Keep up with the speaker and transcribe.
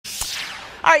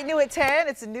All right, new at 10,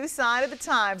 it's a new sign of the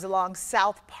times along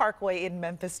South Parkway in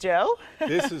Memphis, Joe.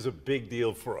 This is a big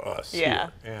deal for us Yeah.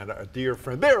 here. And a dear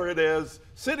friend, there it is.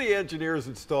 City engineers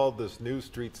installed this new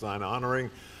street sign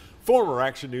honoring former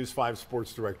Action News 5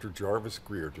 Sports Director Jarvis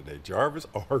Greer today. Jarvis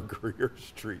R. Greer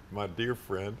Street, my dear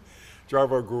friend.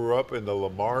 Jarvis grew up in the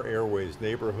Lamar Airways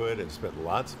neighborhood and spent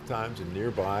lots of times in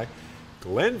nearby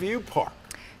Glenview Park.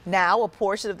 Now, a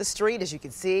portion of the street, as you can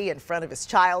see, in front of his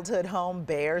childhood home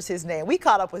bears his name. We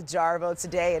caught up with Jarvo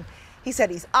today, and he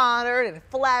said he's honored and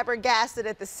flabbergasted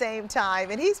at the same time,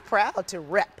 and he's proud to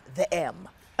rep the M.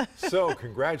 So,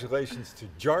 congratulations to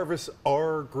Jarvis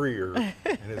R. Greer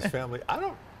and his family. I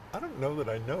don't know that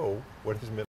I know what his middle